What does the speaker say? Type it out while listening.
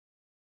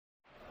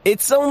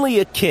It's only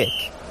a kick,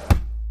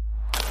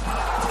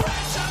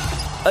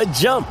 a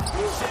jump,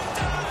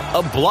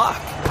 a block.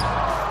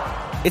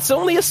 It's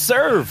only a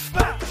serve.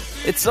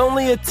 It's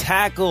only a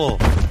tackle,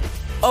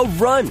 a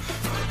run.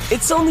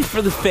 It's only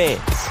for the fans.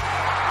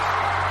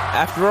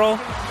 After all,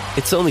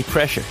 it's only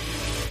pressure.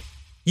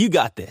 You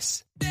got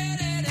this.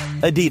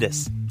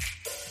 Adidas.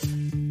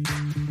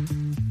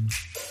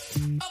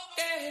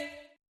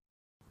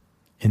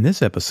 In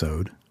this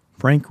episode,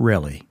 Frank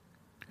Relle,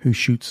 who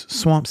shoots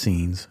swamp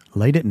scenes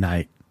late at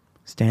night,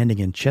 standing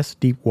in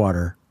chest-deep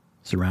water,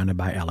 surrounded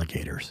by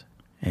alligators.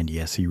 And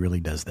yes, he really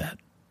does that.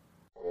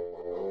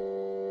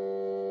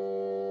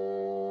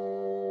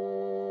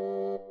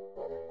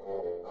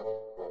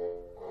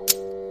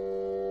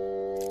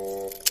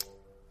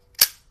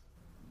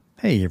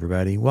 Hey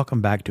everybody,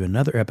 welcome back to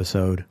another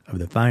episode of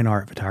the Fine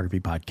Art Photography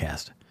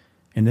Podcast.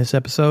 In this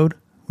episode,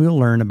 we'll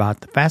learn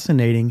about the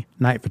fascinating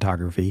night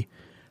photography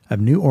of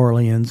New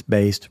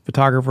Orleans-based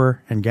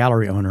photographer and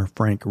gallery owner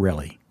Frank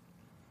Relle.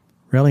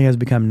 Relle has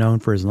become known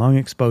for his long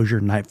exposure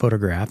night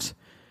photographs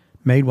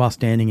made while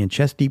standing in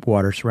chest-deep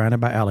water surrounded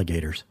by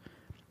alligators.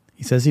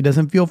 He says he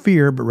doesn't feel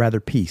fear, but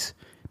rather peace,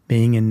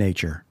 being in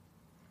nature.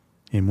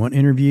 In one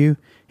interview,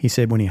 he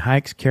said when he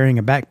hikes carrying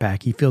a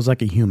backpack, he feels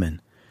like a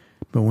human.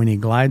 But when he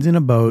glides in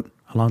a boat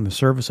along the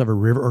surface of a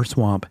river or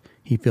swamp,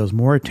 he feels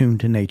more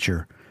attuned to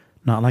nature,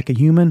 not like a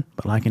human,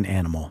 but like an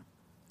animal.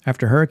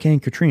 After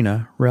Hurricane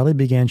Katrina, Relle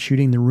began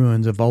shooting the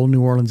ruins of old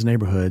New Orleans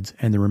neighborhoods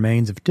and the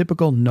remains of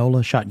typical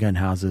NOLA shotgun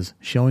houses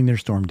showing their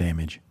storm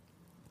damage.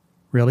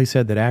 Relle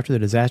said that after the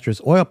disastrous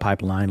oil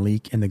pipeline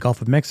leak in the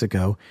Gulf of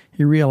Mexico,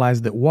 he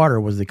realized that water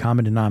was the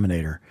common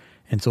denominator,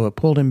 and so it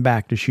pulled him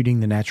back to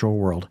shooting the natural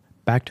world,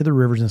 back to the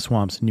rivers and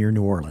swamps near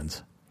New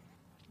Orleans.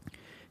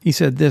 He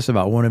said this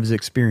about one of his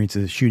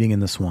experiences shooting in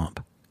the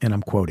swamp, and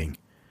I'm quoting,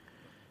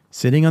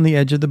 "Sitting on the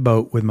edge of the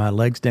boat with my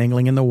legs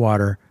dangling in the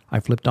water,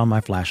 I flipped on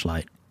my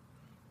flashlight.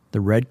 The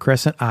red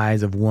crescent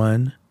eyes of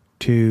 14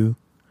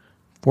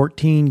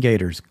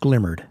 gators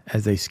glimmered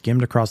as they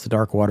skimmed across the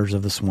dark waters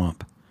of the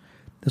swamp.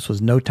 This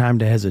was no time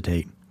to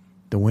hesitate.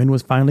 The wind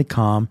was finally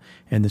calm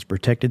in this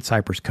protected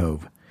cypress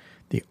cove.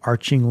 The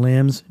arching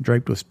limbs,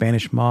 draped with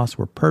Spanish moss,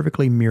 were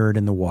perfectly mirrored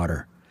in the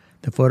water.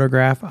 The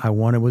photograph I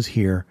wanted was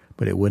here,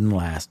 but it wouldn't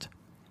last.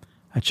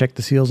 I checked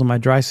the seals on my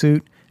dry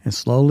suit and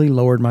slowly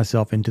lowered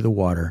myself into the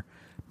water.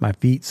 My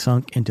feet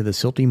sunk into the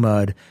silty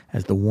mud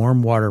as the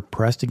warm water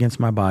pressed against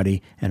my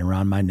body and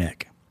around my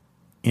neck."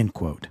 End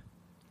quote.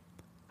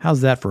 How's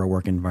that for a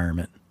work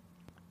environment?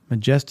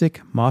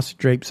 Majestic,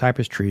 moss-draped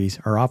cypress trees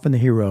are often the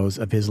heroes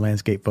of his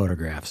landscape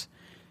photographs.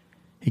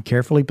 He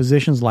carefully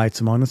positions lights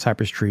among the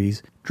cypress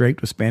trees, draped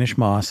with Spanish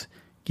moss,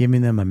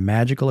 giving them a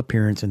magical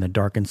appearance in the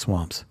darkened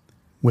swamps.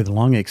 With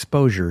long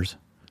exposures,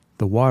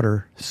 the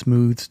water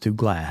smooths to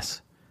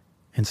glass,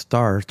 and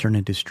stars turn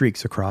into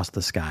streaks across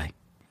the sky.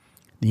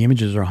 The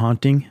images are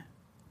haunting,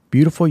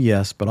 beautiful,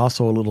 yes, but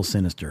also a little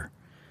sinister.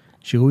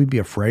 Should we be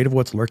afraid of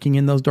what's lurking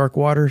in those dark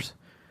waters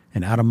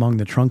and out among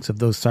the trunks of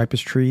those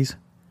cypress trees?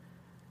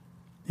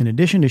 In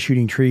addition to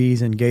shooting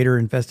trees and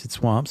gator-infested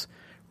swamps,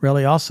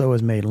 Relle also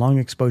has made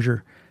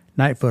long-exposure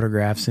night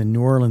photographs in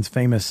New Orleans'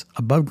 famous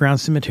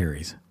above-ground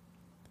cemeteries,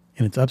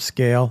 in its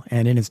upscale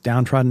and in its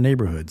downtrodden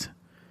neighborhoods,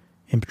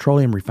 in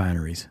petroleum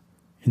refineries,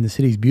 in the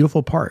city's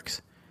beautiful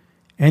parks.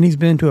 And he's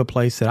been to a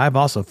place that I've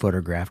also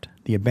photographed,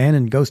 the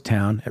abandoned ghost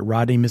town at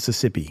Rodney,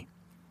 Mississippi.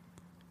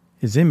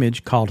 His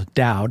image, called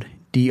Dowd,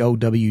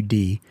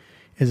 D-O-W-D,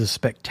 is a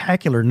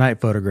spectacular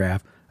night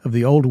photograph of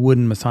the old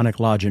wooden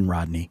Masonic Lodge in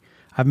Rodney.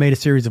 I've made a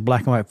series of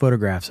black and white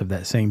photographs of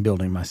that same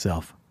building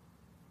myself.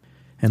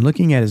 And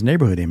looking at his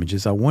neighborhood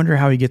images, I wonder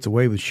how he gets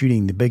away with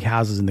shooting the big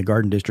houses in the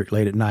Garden District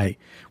late at night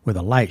with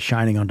a light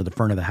shining onto the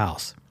front of the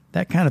house.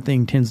 That kind of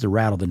thing tends to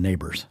rattle the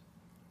neighbors.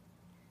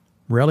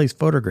 Relle's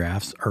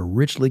photographs are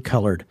richly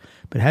colored,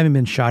 but having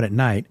been shot at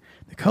night,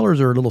 the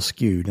colors are a little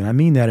skewed, and I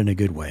mean that in a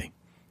good way.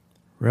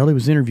 Relle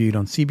was interviewed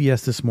on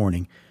CBS this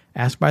morning.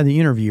 Asked by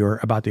the interviewer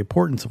about the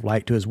importance of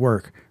light to his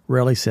work,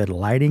 Relle said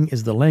lighting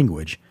is the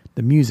language,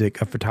 the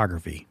music of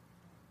photography.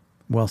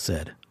 Well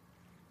said.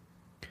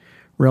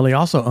 Relle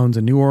also owns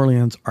a New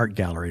Orleans art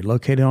gallery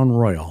located on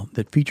Royal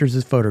that features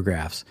his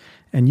photographs,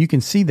 and you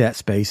can see that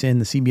space in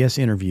the CBS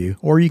interview,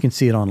 or you can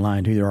see it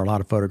online too. There are a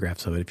lot of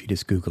photographs of it if you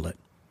just Google it.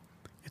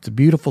 It's a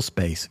beautiful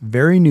space,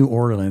 very New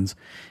Orleans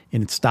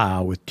in its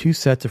style, with 2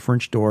 sets of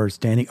French doors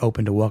standing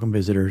open to welcome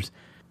visitors,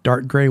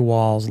 dark gray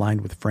walls lined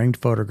with framed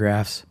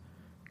photographs,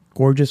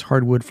 gorgeous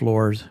hardwood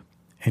floors,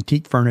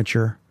 antique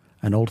furniture,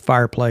 an old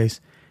fireplace,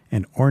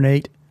 and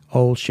ornate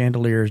old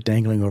chandeliers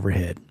dangling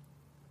overhead.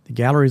 The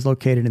gallery is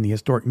located in the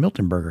historic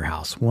Miltonberger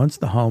house, once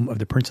the home of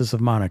the Princess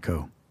of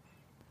Monaco.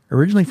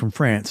 Originally from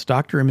France,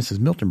 Dr. and Mrs.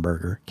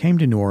 Miltonberger came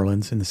to New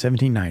Orleans in the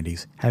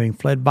 1790s, having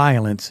fled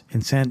violence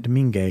in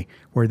Saint-Domingue,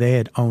 where they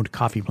had owned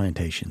coffee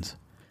plantations.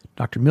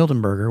 Dr.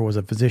 Miltonberger was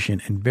a physician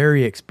and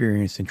very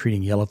experienced in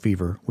treating yellow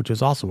fever, which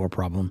was also a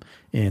problem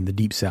in the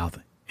Deep South,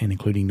 and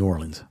including New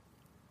Orleans.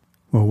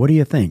 Well, what do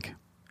you think?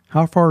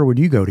 How far would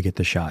you go to get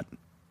the shot?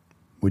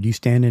 Would you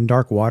stand in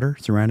dark water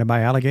surrounded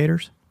by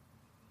alligators?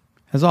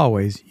 As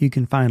always, you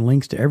can find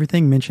links to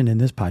everything mentioned in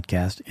this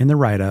podcast in the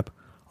write-up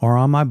or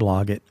on my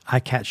blog at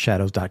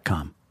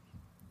icatshadows.com.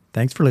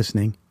 Thanks for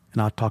listening,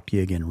 and I'll talk to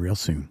you again real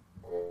soon.